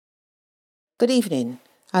Good evening,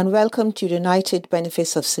 and welcome to the United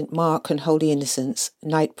Benefice of St. Mark and Holy Innocents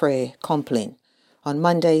Night Prayer Compline on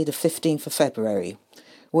Monday, the 15th of February,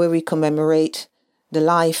 where we commemorate the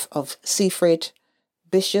life of Siegfried,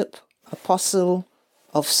 Bishop, Apostle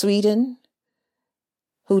of Sweden,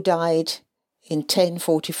 who died in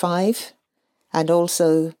 1045, and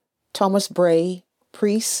also Thomas Bray,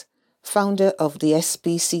 priest, founder of the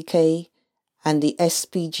SBCK and the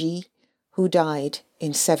SPG, who died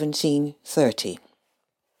in 1730.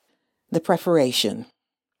 The preparation.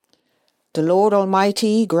 The Lord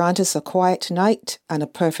Almighty grant us a quiet night and a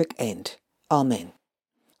perfect end. Amen.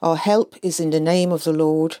 Our help is in the name of the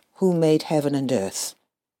Lord, who made heaven and earth.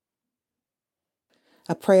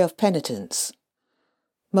 A prayer of penitence.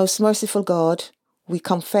 Most merciful God, we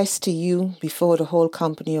confess to you before the whole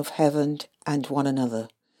company of heaven and one another,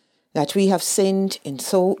 that we have sinned in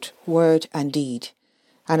thought, word, and deed,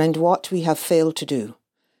 and in what we have failed to do.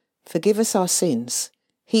 Forgive us our sins,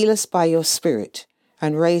 heal us by your Spirit,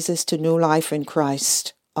 and raise us to new life in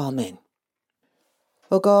Christ. Amen.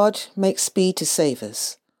 O God, make speed to save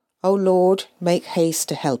us. O Lord, make haste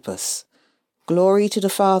to help us. Glory to the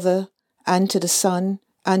Father, and to the Son,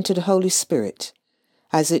 and to the Holy Spirit,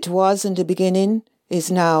 as it was in the beginning,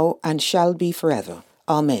 is now, and shall be forever.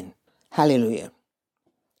 Amen. Hallelujah.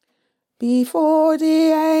 Before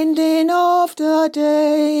the ending of the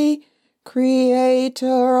day,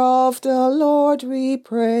 Creator of the Lord, we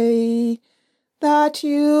pray, that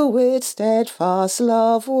you with steadfast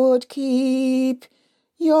love would keep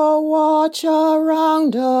your watch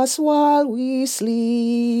around us while we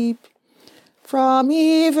sleep. From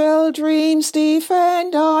evil dreams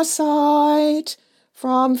defend our sight,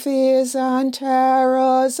 from fears and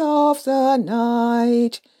terrors of the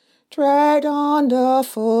night. Tread on the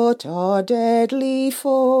foot our deadly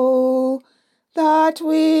foe, that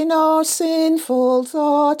we no sinful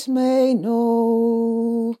thought may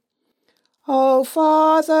know. O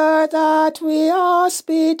Father, that we ask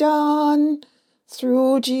be done,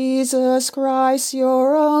 through Jesus Christ,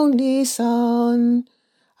 your only Son,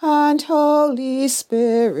 and Holy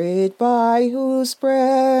Spirit, by whose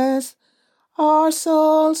breath our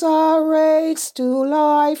souls are raised to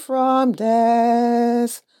life from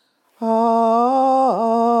death. Amen.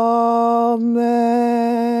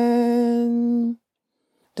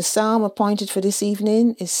 The psalm appointed for this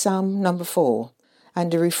evening is Psalm number 4,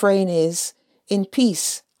 and the refrain is, "In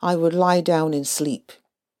peace I would lie down and sleep."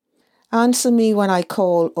 Answer me when I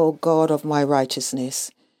call, O God of my righteousness.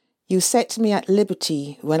 You set me at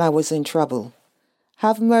liberty when I was in trouble.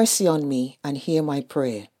 Have mercy on me and hear my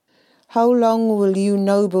prayer. How long will you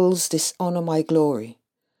nobles dishonor my glory?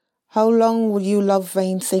 How long will you love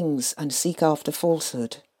vain things and seek after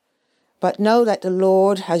falsehood? But know that the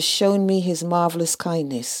Lord has shown me his marvelous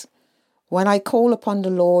kindness. When I call upon the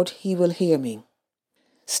Lord, he will hear me.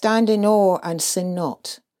 Stand in awe and sin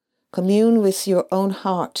not. Commune with your own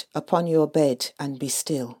heart upon your bed and be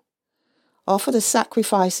still. Offer the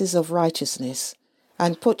sacrifices of righteousness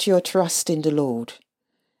and put your trust in the Lord.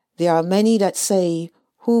 There are many that say,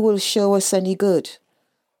 "Who will show us any good?"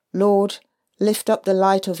 Lord, lift up the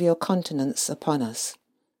light of your countenance upon us.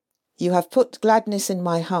 You have put gladness in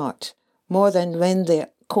my heart, more than when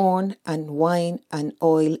the corn and wine and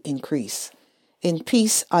oil increase. In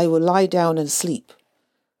peace I will lie down and sleep.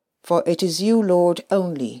 For it is you, Lord,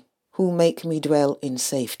 only, who make me dwell in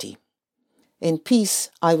safety. In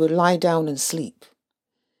peace I will lie down and sleep.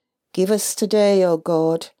 Give us today, O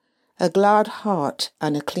God, a glad heart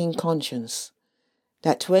and a clean conscience,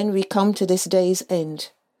 that when we come to this day's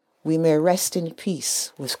end, we may rest in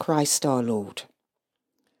peace with Christ our Lord.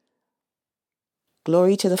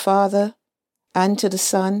 Glory to the Father, and to the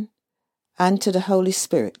Son, and to the Holy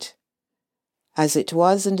Spirit, as it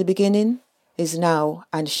was in the beginning, is now,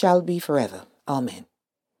 and shall be forever. Amen.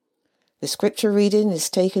 The scripture reading is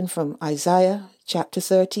taken from Isaiah chapter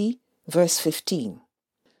 30, verse 15.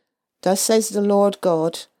 Thus says the Lord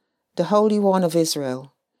God, the Holy One of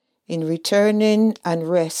Israel, in returning and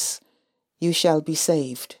rest you shall be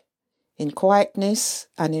saved. In quietness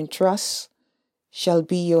and in trust shall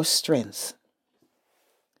be your strength.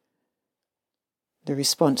 The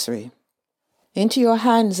responsory. Into your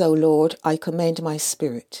hands, O Lord, I commend my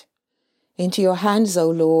spirit. Into your hands, O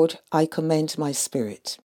Lord, I commend my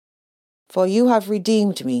spirit. For you have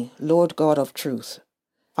redeemed me, Lord God of truth.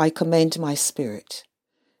 I commend my spirit.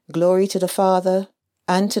 Glory to the Father,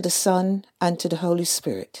 and to the Son, and to the Holy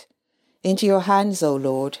Spirit. Into your hands, O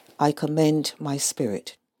Lord, I commend my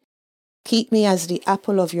spirit. Keep me as the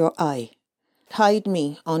apple of your eye. Hide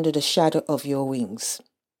me under the shadow of your wings.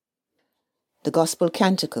 The Gospel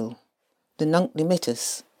Canticle, the Nunc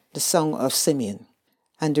Dimittis, the Song of Simeon.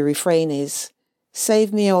 And the refrain is,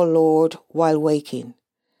 save me, O Lord, while waking,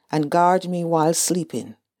 and guard me while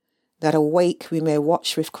sleeping, that awake we may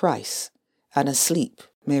watch with Christ, and asleep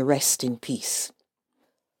may rest in peace.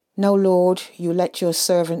 Now, Lord, you let your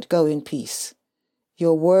servant go in peace.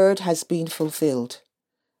 Your word has been fulfilled.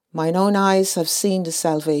 Mine own eyes have seen the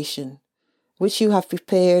salvation, which you have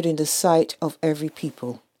prepared in the sight of every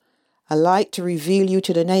people, a light to reveal you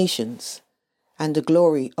to the nations, and the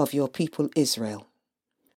glory of your people Israel.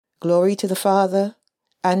 Glory to the Father,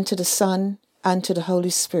 and to the Son, and to the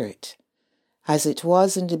Holy Spirit, as it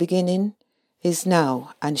was in the beginning, is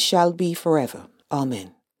now, and shall be forever.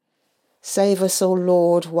 Amen. Save us, O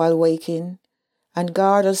Lord, while waking, and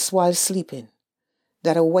guard us while sleeping,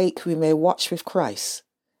 that awake we may watch with Christ,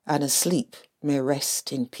 and asleep may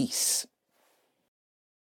rest in peace.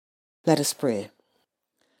 Let us pray.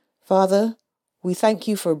 Father, we thank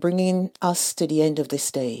you for bringing us to the end of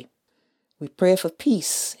this day. We pray for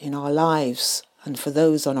peace in our lives and for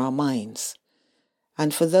those on our minds,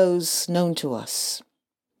 and for those known to us.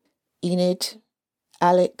 Enid,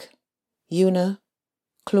 Alec, Una,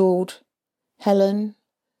 Claude, Helen,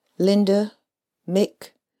 Linda,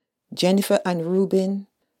 Mick, Jennifer and Ruben,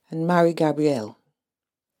 and Mary Gabrielle.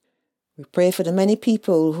 We pray for the many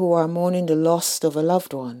people who are mourning the loss of a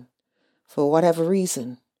loved one, for whatever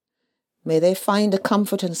reason. May they find the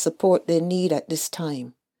comfort and support they need at this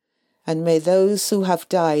time, and may those who have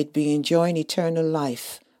died be enjoying eternal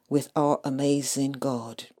life with our amazing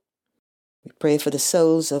God. We pray for the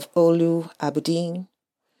souls of Olu Aberdeen,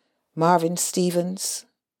 Marvin Stevens,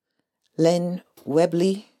 Len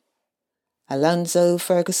Webley, Alonzo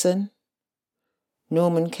Ferguson,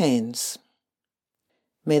 Norman Keynes.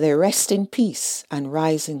 May they rest in peace and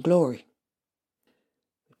rise in glory.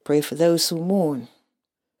 We pray for those who mourn.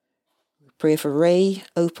 We pray for Ray,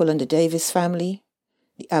 Opal and the Davis family,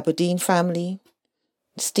 the Aberdeen family,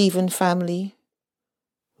 the Stephen family,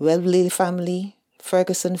 Webley family,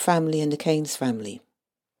 Ferguson family and the Keynes family.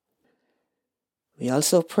 We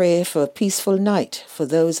also pray for a peaceful night for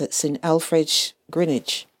those at St. Alfred's,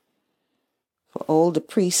 Greenwich, for all the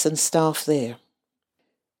priests and staff there.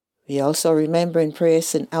 We also remember in prayer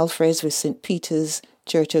St. Alfred's with St. Peter's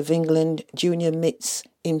Church of England Junior Mitts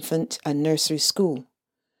Infant and Nursery School,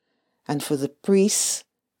 and for the priests,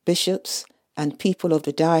 bishops and people of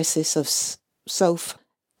the Diocese of South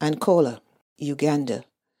Ankole, Uganda,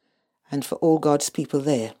 and for all God's people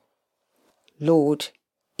there. Lord,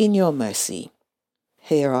 in your mercy,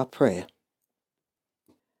 hear our prayer.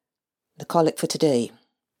 The collect for today.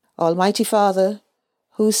 Almighty Father,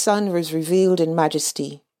 whose Son was revealed in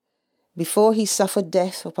majesty, before he suffered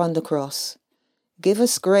death upon the cross, give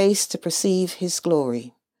us grace to perceive his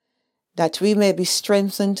glory, that we may be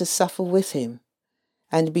strengthened to suffer with him,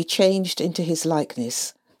 and be changed into his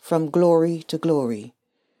likeness from glory to glory,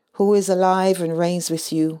 who is alive and reigns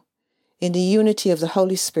with you, in the unity of the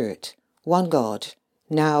Holy Spirit, one God,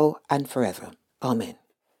 now and forever. Amen.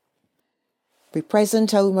 Be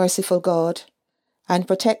present, O merciful God, and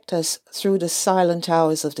protect us through the silent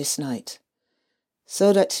hours of this night,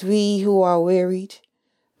 so that we who are wearied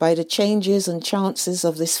by the changes and chances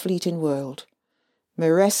of this fleeting world may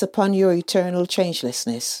rest upon your eternal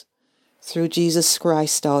changelessness, through Jesus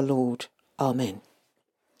Christ our Lord. Amen.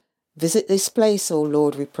 Visit this place, O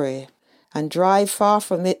Lord, we pray, and drive far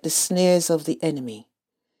from it the snares of the enemy.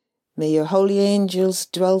 May your holy angels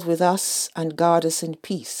dwell with us and guard us in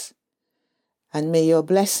peace, and may your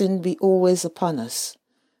blessing be always upon us,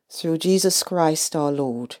 through Jesus Christ our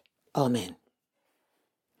Lord. Amen.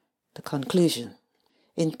 The conclusion.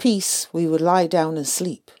 In peace we will lie down and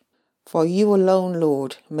sleep, for you alone,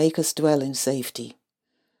 Lord, make us dwell in safety.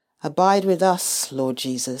 Abide with us, Lord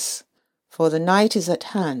Jesus, for the night is at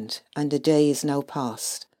hand and the day is now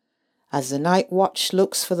past. As the night watch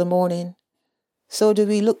looks for the morning, so do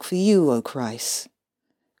we look for you, O Christ.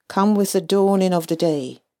 Come with the dawning of the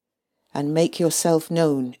day, and make yourself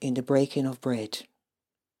known in the breaking of bread.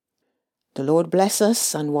 The Lord bless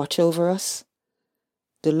us and watch over us.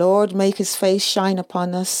 The Lord make his face shine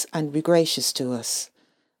upon us and be gracious to us.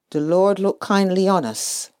 The Lord look kindly on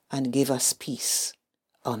us and give us peace.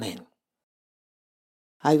 Amen.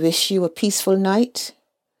 I wish you a peaceful night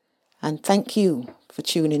and thank you for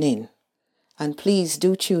tuning in. And please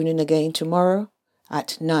do tune in again tomorrow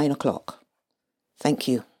at 9 o'clock. Thank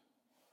you.